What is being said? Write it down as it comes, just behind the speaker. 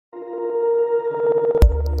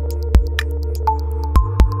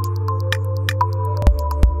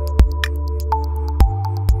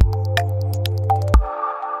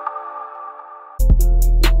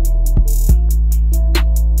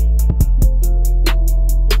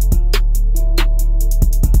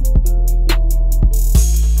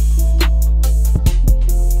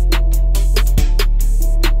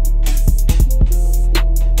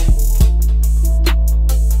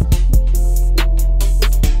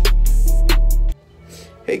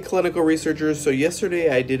Hey clinical researchers, so yesterday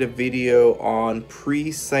I did a video on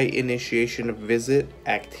pre-site initiation visit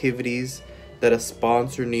activities that a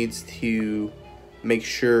sponsor needs to make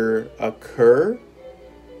sure occur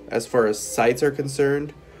as far as sites are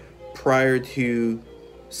concerned prior to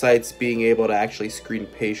sites being able to actually screen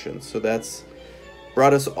patients. So that's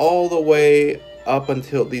brought us all the way up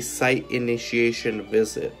until the site initiation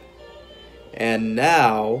visit. And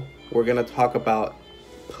now we're going to talk about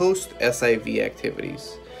post-SIV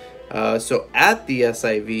activities. So at the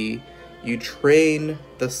SIV, you train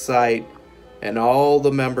the site and all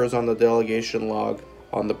the members on the delegation log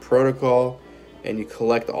on the protocol, and you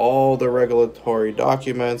collect all the regulatory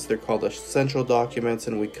documents. They're called essential documents,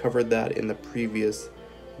 and we covered that in the previous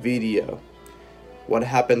video. What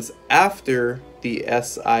happens after the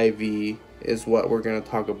SIV is what we're going to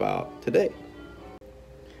talk about today.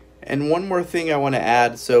 And one more thing I want to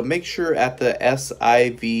add, so make sure at the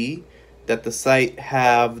SIV that the site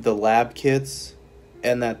have the lab kits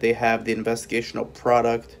and that they have the investigational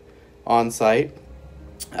product on site,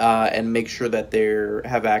 and make sure that they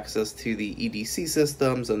have access to the EDC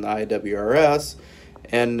systems and the IWRS,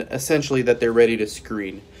 and essentially that they're ready to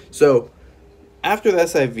screen. So after the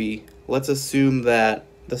SIV, let's assume that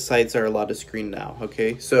the sites are allowed to screen now,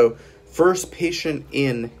 okay? So first patient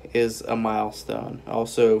in is a milestone.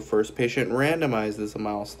 Also, first patient randomized is a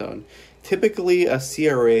milestone. Typically, a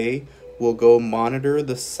CRA will go monitor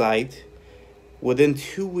the site within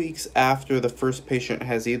 2 weeks after the first patient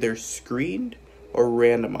has either screened or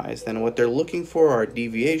randomized. And what they're looking for are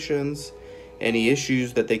deviations, any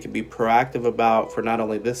issues that they could be proactive about for not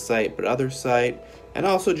only this site but other site, and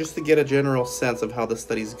also just to get a general sense of how the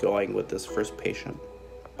study's going with this first patient.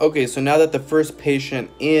 Okay, so now that the first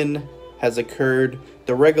patient in has occurred,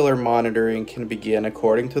 the regular monitoring can begin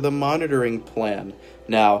according to the monitoring plan.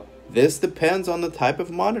 Now, this depends on the type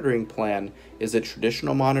of monitoring plan. Is it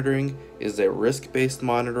traditional monitoring? Is it risk-based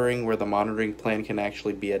monitoring where the monitoring plan can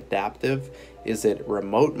actually be adaptive? Is it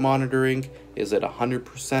remote monitoring? Is it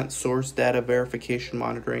 100% source data verification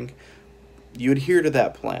monitoring? You adhere to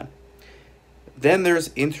that plan. Then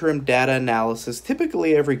there's interim data analysis,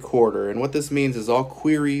 typically every quarter. And what this means is all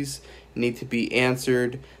queries need to be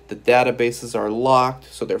answered. The databases are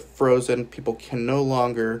locked, so they're frozen. People can no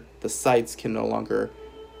longer, the sites can no longer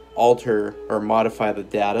alter or modify the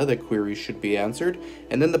data. The queries should be answered.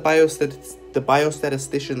 And then the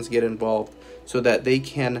biostatisticians get involved so that they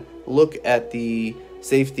can look at the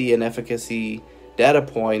safety and efficacy data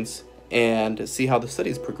points and see how the study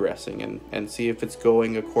is progressing and see if it's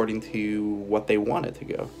going according to what they want it to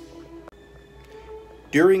go.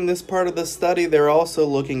 During this part of the study, they're also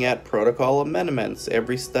looking at protocol amendments.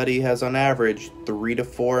 Every study has on average 3 to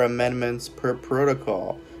 4 amendments per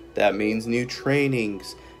protocol. That means new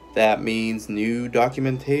trainings. That means new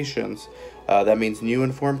documentations. That means new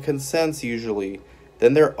informed consents usually.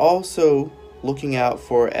 Then they're also looking out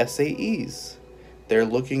for SAEs. They're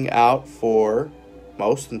looking out for,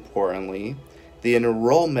 most importantly, the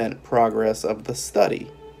enrollment progress of the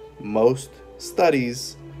study. Most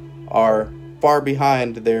studies are far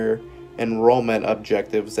behind their enrollment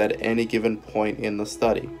objectives at any given point in the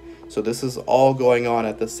study. So this is all going on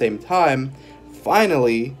at the same time.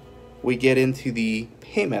 Finally, we get into the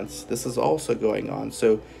payments. This is also going on.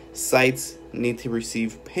 So sites need to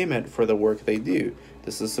receive payment for the work they do.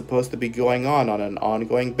 This is supposed to be going on an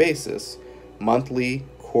ongoing basis, monthly,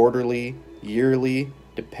 quarterly, yearly,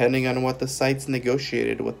 depending on what the site's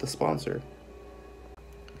negotiated with the sponsor.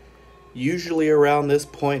 Usually around this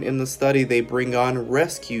point in the study, they bring on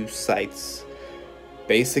rescue sites.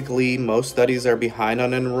 Basically, most studies are behind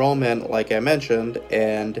on enrollment, like I mentioned,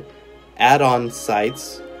 and add-on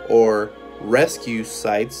sites or rescue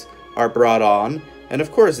sites are brought on, and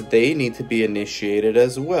of course they need to be initiated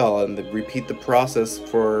as well, and repeat the process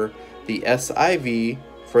for the SIV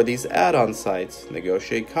for these add-on sites,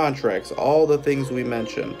 negotiate contracts, all the things we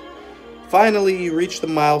mentioned. Finally, you reach the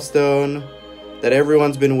milestone that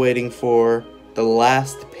everyone's been waiting for, the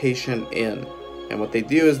last patient in. And what they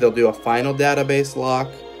do is they'll do a final database lock.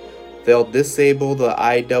 They'll disable the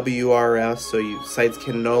IWRS so sites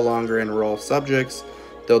can no longer enroll subjects.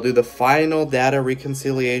 They'll do the final data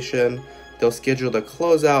reconciliation. They'll schedule the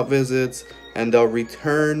closeout visits, and they'll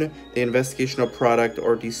return the investigational product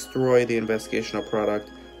or destroy the investigational product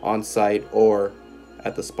on site or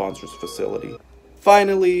at the sponsor's facility.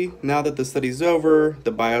 Finally, now that the study's over,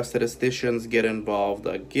 the biostatisticians get involved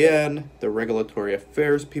again, the regulatory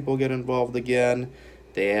affairs people get involved again,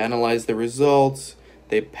 they analyze the results,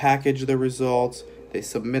 they package the results, they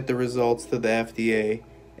submit the results to the FDA,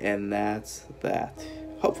 and that's that.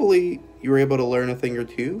 Hopefully you were able to learn a thing or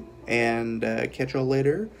two, and catch y'all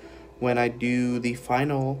later when I do the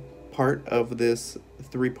final part of this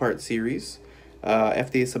 3-part series,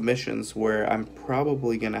 FDA submissions, where I'm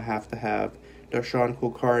probably going to have Darshan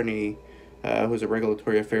Kulkarni, who's a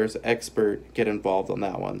regulatory affairs expert, get involved on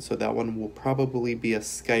that one. So that one will probably be a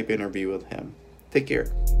Skype interview with him. Take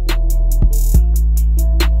care.